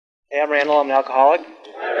Hey, I'm Randall. I'm an alcoholic.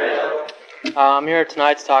 I'm here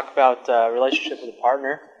tonight to talk about relationship with a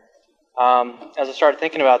partner. As I started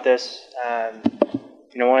thinking about this,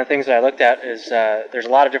 one of the things that I looked at is there's a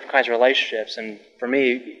lot of different kinds of relationships, and for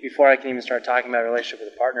me, before I can even start talking about a relationship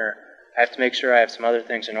with a partner, I have to make sure I have some other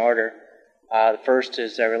things in order. The first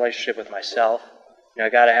is a relationship with myself. I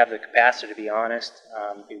got to have the capacity to be honest,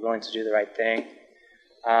 be willing to do the right thing.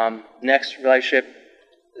 Next relationship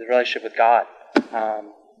is a relationship with God.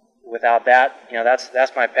 Without that,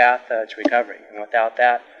 that's my path to recovery. And without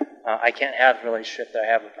that, I can't have the relationship that I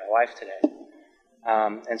have with my wife today.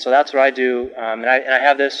 And so that's what I do. And I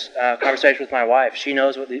have this conversation with my wife. She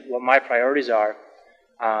knows what my priorities are,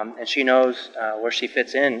 and she knows where she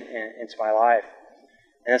fits into my life.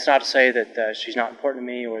 And that's not to say that she's not important to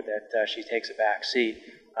me or that she takes a back seat.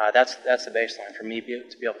 That's the baseline for me to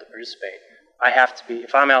be able to participate. I have to be,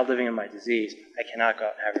 if I'm out living in my disease, I cannot go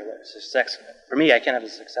out and have sex. For me, I can't have a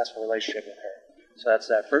successful relationship with her. So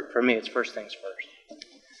that's for me, it's first things first.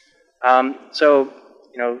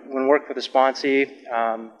 When work with a sponsee,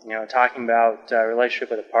 talking about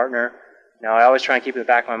relationship with a partner, I always try and keep in the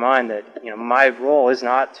back of my mind that, my role is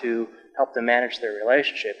not to help them manage their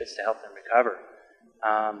relationship, it's to help them recover.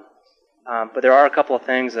 But there are a couple of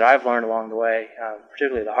things that I've learned along the way,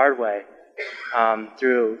 particularly the hard way,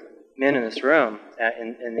 through men in this room,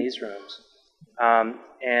 in these rooms.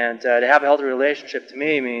 And to have a healthy relationship to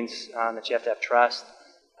me means that you have to have trust,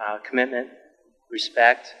 commitment,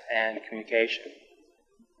 respect, and communication.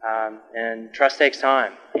 And trust takes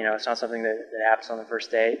time. It's not something that happens on the first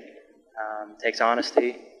date. It takes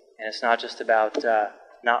honesty, and it's not just about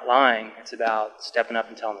not lying. It's about stepping up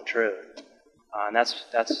and telling the truth. And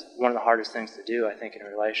that's one of the hardest things to do, I think, in a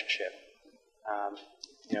relationship.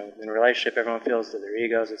 In a relationship, everyone feels that their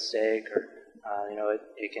ego's at stake, or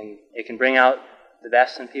it can bring out the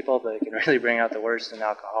best in people, but it can really bring out the worst in an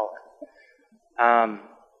alcoholic.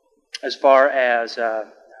 As far as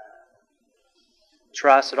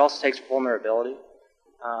trust, it also takes vulnerability.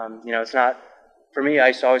 It's not, for me, I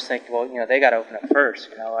used to always think, well, they got to open up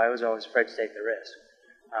first. I was always afraid to take the risk.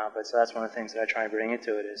 But so that's one of the things that I try and bring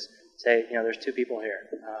into it is say, there's two people here.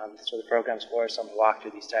 So the program's for us, someone to walk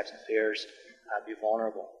through these types of fears, be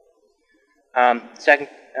vulnerable. Second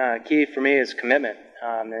key for me is commitment,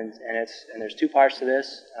 and there's two parts to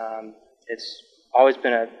this. It's always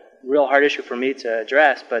been a real hard issue for me to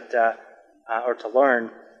address, or to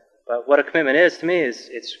learn. But what a commitment is to me is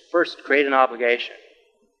it's first create an obligation,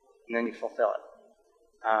 and then you fulfill it.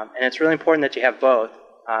 And it's really important that you have both,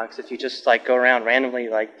 because if you just go around randomly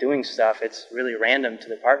doing stuff, it's really random to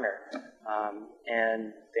the partner,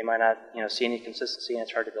 and they might not see any consistency, and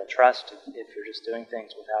it's hard to build trust if you're just doing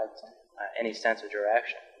things without any sense of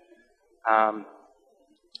direction.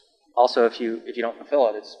 Also, if you don't fulfill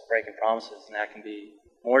it, it's breaking promises, and that can be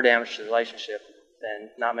more damage to the relationship than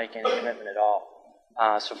not making any commitment at all.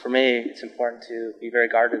 So for me, it's important to be very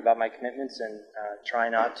guarded about my commitments and try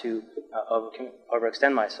not to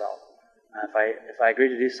overextend myself. If I agree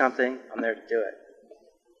to do something, I'm there to do it.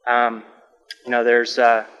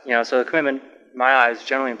 So the commitment, in my eyes,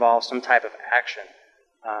 generally involves some type of action.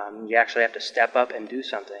 You actually have to step up and do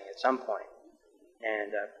something at some point.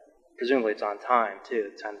 And presumably it's on time,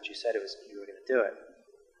 too, the time that you said you were going to do it.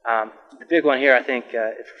 The big one here, I think, if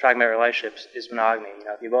we're talking about relationships, is monogamy.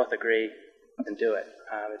 If you both agree, then do it.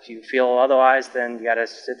 If you feel otherwise, then you got to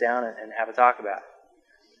sit down and have a talk about it.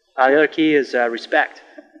 The other key is respect.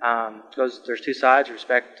 There's two sides.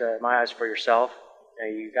 Respect, in my eyes, for yourself.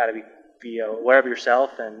 You got to be aware of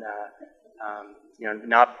yourself and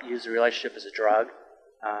not use the relationship as a drug.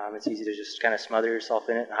 It's easy to just kind of smother yourself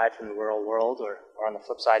in it and hide from the real world, or on the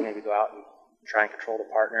flip side, maybe go out and try and control the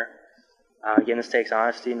partner. Again, this takes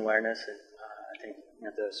honesty and awareness, and I think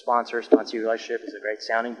the sponsor-sponsee relationship is a great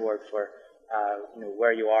sounding board for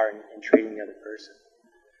where you are in treating the other person.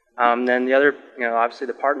 Then the other, obviously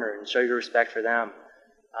the partner, and show your respect for them.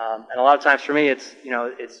 And a lot of times for me, it's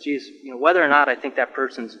whether or not I think that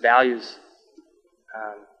person's values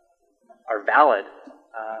are valid,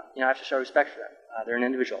 I have to show respect for them. They're an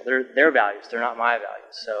individual. They're their values. They're not my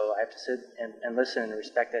values. So I have to sit and listen and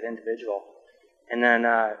respect that individual. And then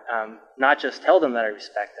not just tell them that I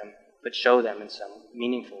respect them, but show them in some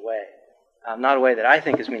meaningful way. Not a way that I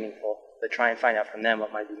think is meaningful, but try and find out from them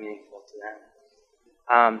what might be meaningful to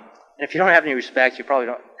them. And if you don't have any respect, you probably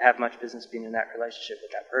don't have much business being in that relationship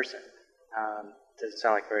with that person. Doesn't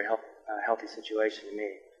sound like a very healthy situation to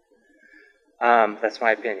me. That's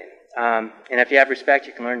my opinion. And if you have respect,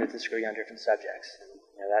 you can learn to disagree on different subjects. And,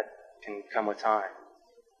 that can come with time.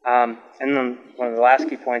 And then one of the last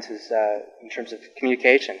key points is in terms of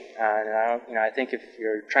communication. And I think if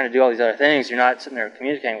you're trying to do all these other things, you're not sitting there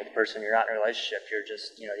communicating with the person. You're not in a relationship. You're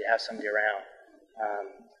just, you have somebody around.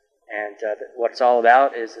 What it's all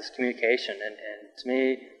about is this communication. And to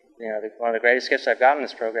me, one of the greatest gifts I've gotten in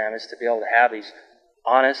this program is to be able to have these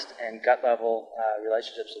honest and gut level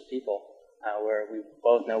relationships with people where we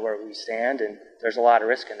both know where we stand, and there's a lot of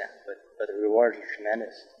risk in that, but the rewards are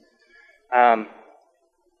tremendous.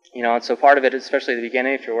 And so part of it, especially at the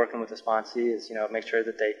beginning, if you're working with a sponsee, is make sure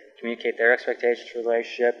that they communicate their expectations for the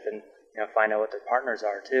relationship, and find out what their partners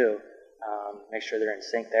are too. Make sure they're in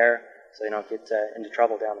sync there, so they don't get into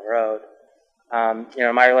trouble down the road.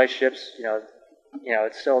 My relationships,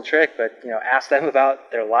 it's still a trick, but ask them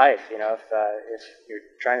about their life. If you're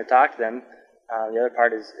trying to talk to them, the other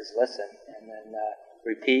part is listen, and then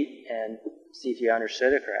repeat and see if you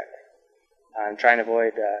understood it correctly. I'm trying to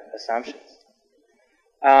avoid assumptions.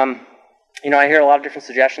 I hear a lot of different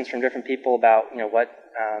suggestions from different people about what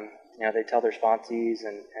they tell their sponsees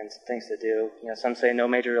and some things to do. Some say no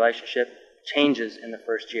major relationship changes in the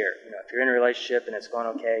first year. If you're in a relationship and it's going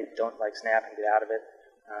okay, don't snap and get out of it.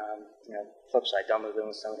 Flip side, don't move in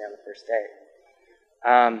with somebody on the first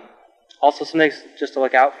date. Also, some things just to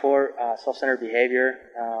look out for: self-centered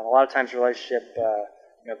behavior. A lot of times, relationship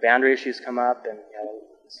boundary issues come up, and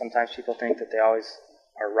sometimes people think that they always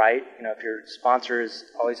are right. If your sponsor is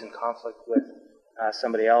always in conflict with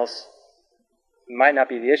somebody else, it might not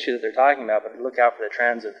be the issue that they're talking about, but look out for the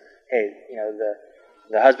trends of, hey,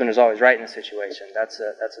 the husband is always right in the situation. That's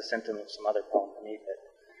a symptom of some other problem beneath it.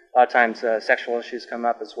 A lot of times sexual issues come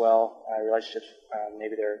up as well. Relationships,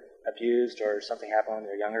 maybe they're abused or something happened when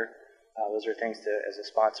they're younger. Those are things to, as a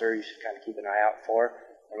sponsor, you should kind of keep an eye out for.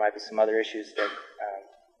 There might be some other issues that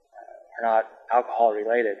are not alcohol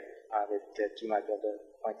related that you might be able to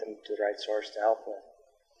point them to the right source to help with.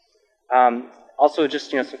 Also,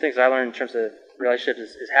 just some things I learned in terms of relationships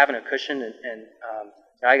is having a cushion, and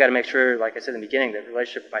I got to make sure, like I said in the beginning, that the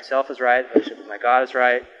relationship with myself is right, the relationship with my God is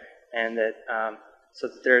right, and that so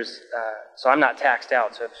that so I'm not taxed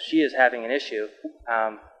out. So if she is having an issue,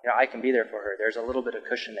 I can be there for her. There's a little bit of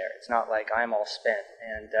cushion there. It's not like I'm all spent,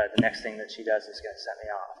 and the next thing that she does is going to set me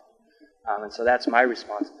off. And so that's my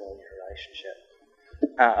responsibility in a relationship.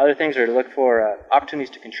 Other things are to look for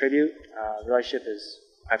opportunities to contribute. Relationship is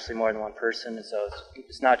obviously more than one person, and so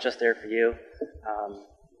it's not just there for you.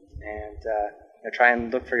 Try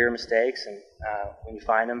and look for your mistakes, and when you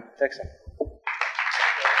find them, fix them.